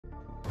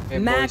Hey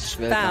Match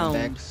boys, welcome found.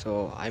 back.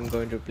 So I'm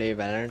going to play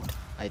Valorant,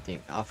 I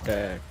think,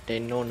 after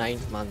 10 or 9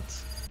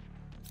 months.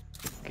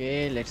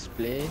 Okay, let's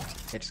play.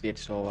 Let's get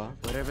over.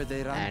 Wherever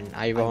they run, And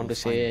I want to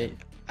say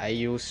I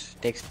use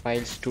text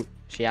files to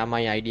share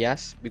my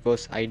ideas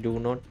because I do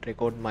not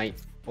record my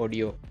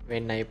audio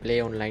when I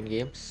play online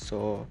games.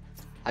 So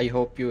I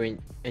hope you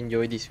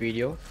enjoy this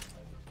video.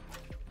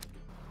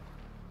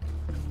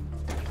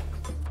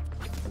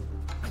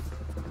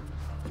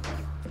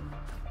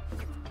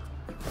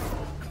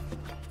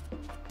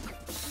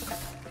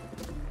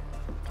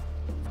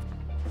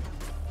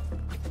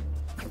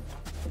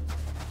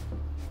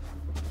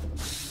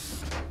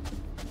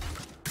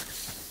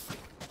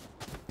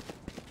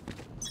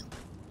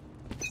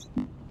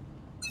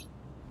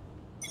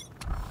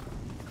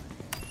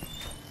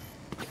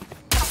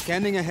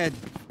 Scanning ahead.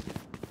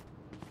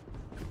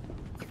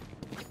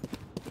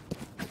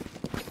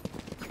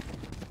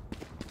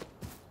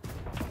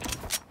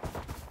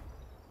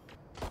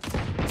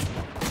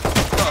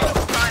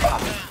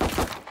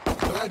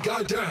 Bad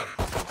guy down.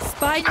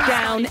 Spike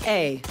down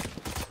A.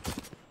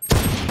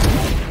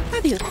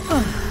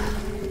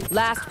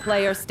 Last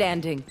player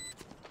standing.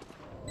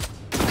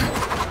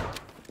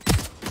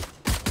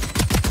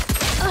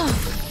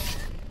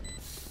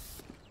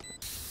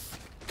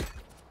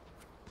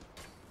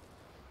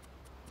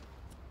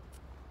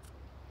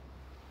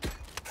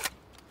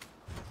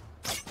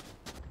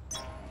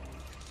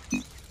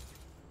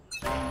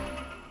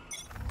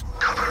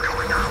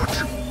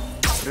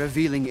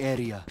 Revealing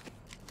area.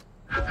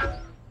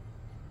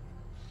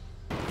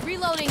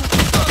 Reloading.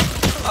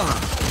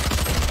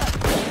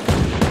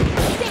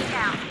 Stay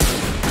down.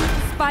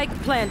 Spike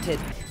planted.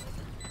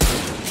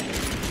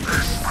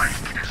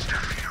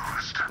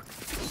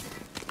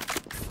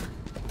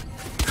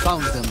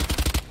 Found them.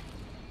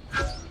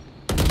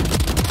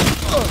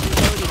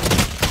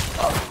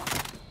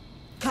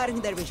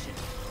 Cutting their vision.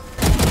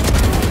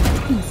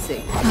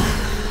 See.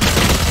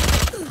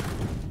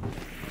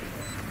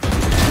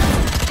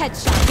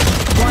 Headshot.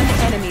 One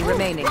enemy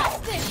remaining.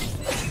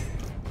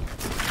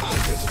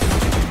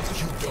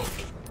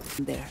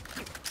 There.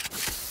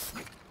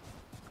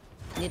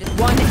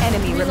 One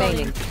enemy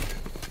remaining.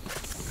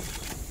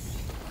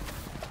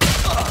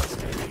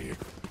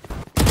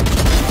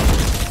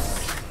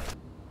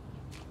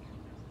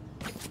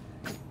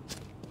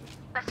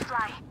 Let's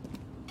fly.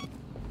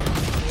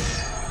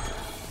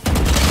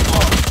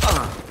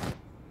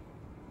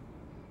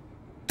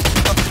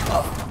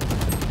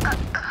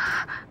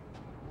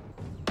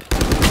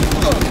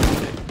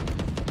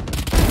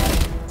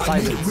 I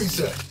need a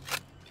reset.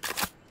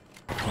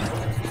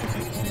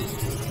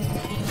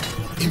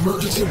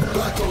 Emergency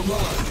back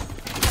online.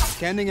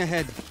 Scanning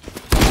ahead.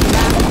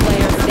 Last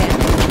player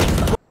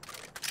standing.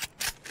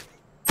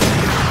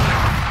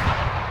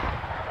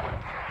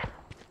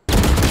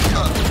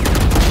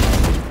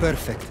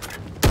 Perfect.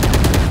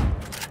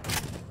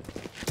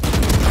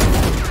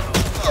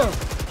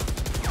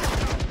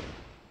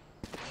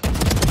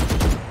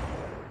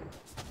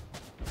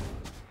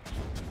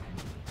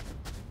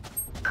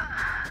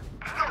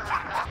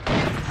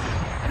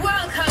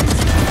 Welcome.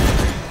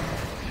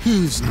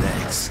 Who's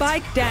next?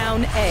 Spike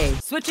down A.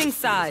 Switching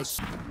sides.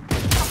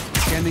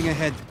 Scanning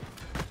ahead.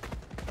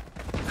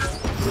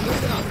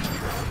 Grenade out.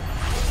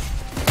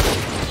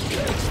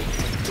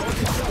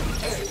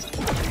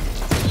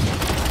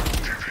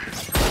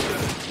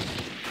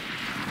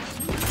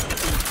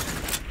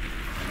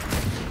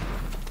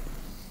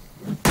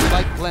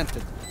 Spike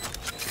planted.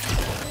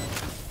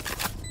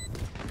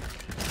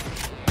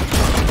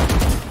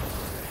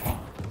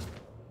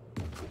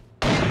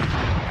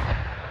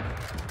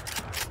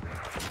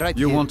 Right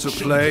You here. want to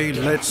play?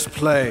 Let's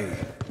play.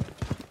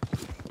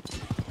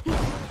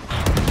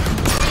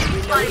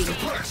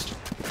 Suppressed.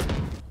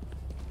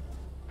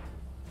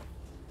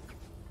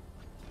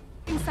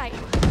 Inside.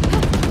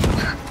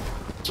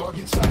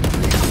 Target sight.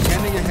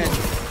 Scanning ahead.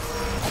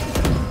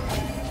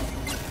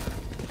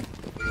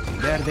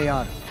 There they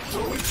are.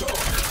 Throwing charge.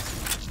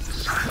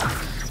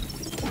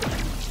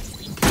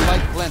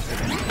 Spike planted.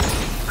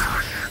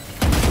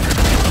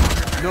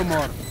 No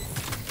more.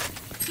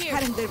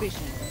 Cutting their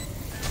vision.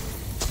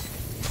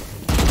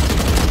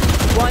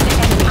 One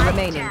enemy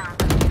remaining.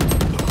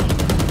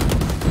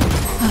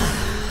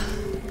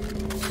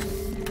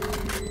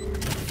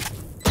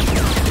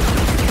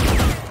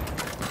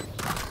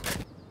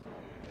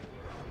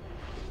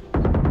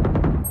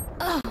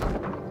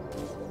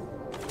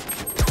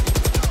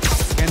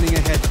 Scanning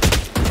ahead.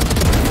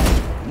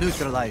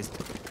 Neutralized.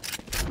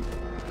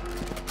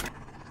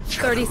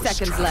 30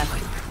 seconds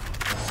left.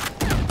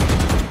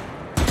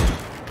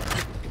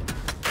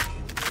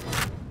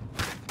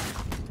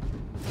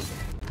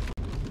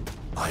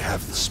 I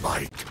have the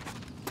spike.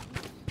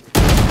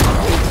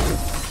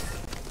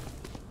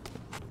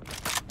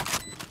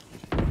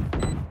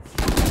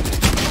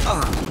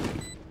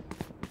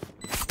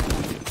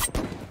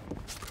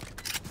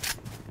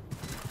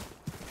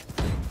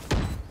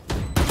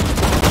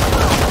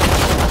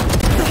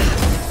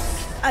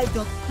 I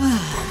don't.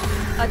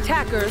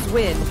 Attackers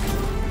win.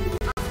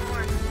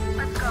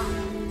 Let's go.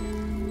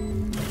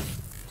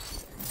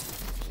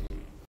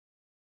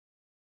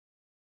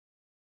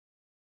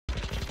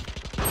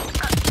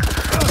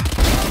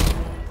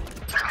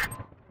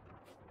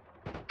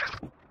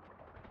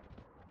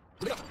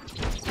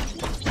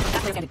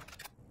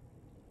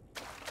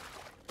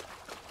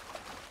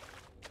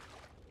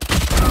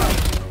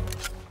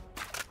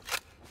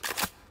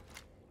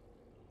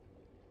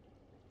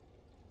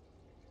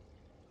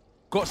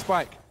 Got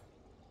spike.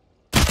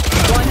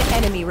 One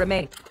enemy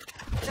remaining.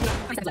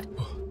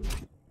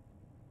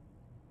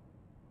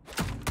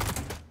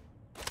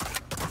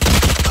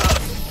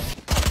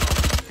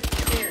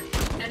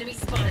 Enemy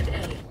spotted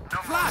A.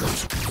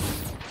 Flash!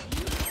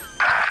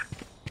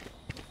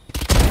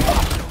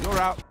 You're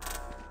out.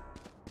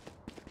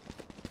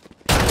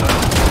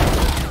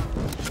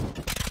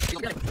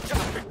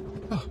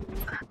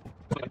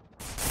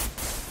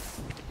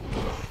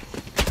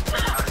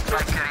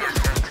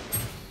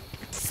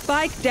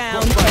 Spike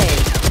down A.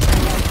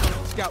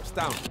 Scouts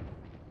down.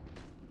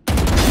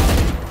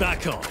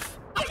 Back off.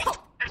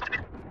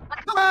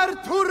 Where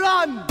to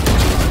run?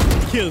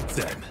 Killed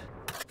them.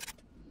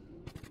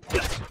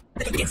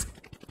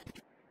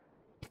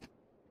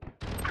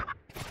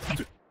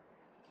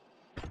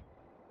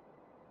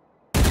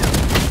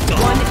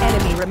 One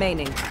enemy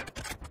remaining.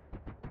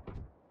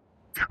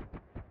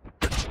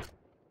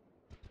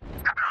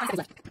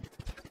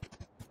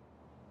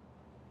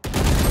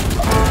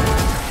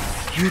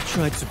 You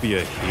tried to be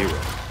a hero.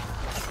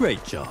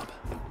 Great job.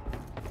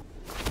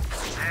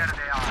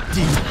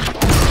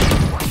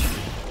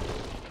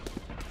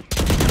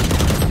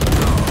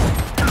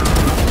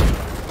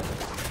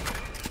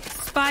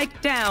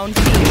 Spike down B.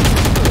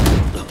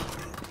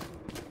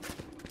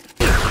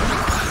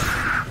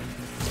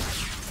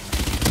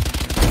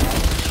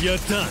 You're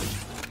done.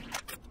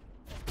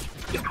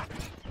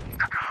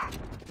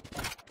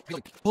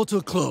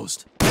 Portal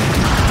closed.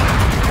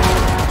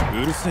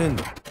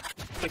 Urusendo.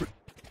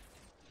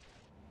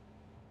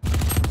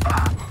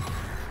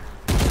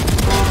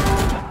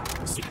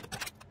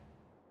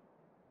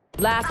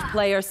 Last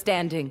player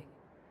standing.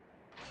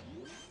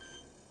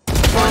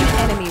 One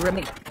enemy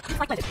remaining.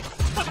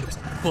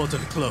 Portal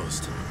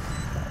closed.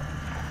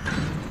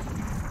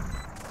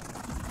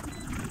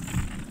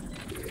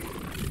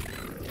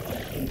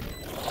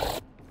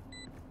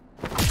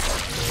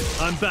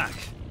 I'm back.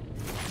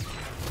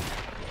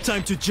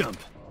 Time to jump.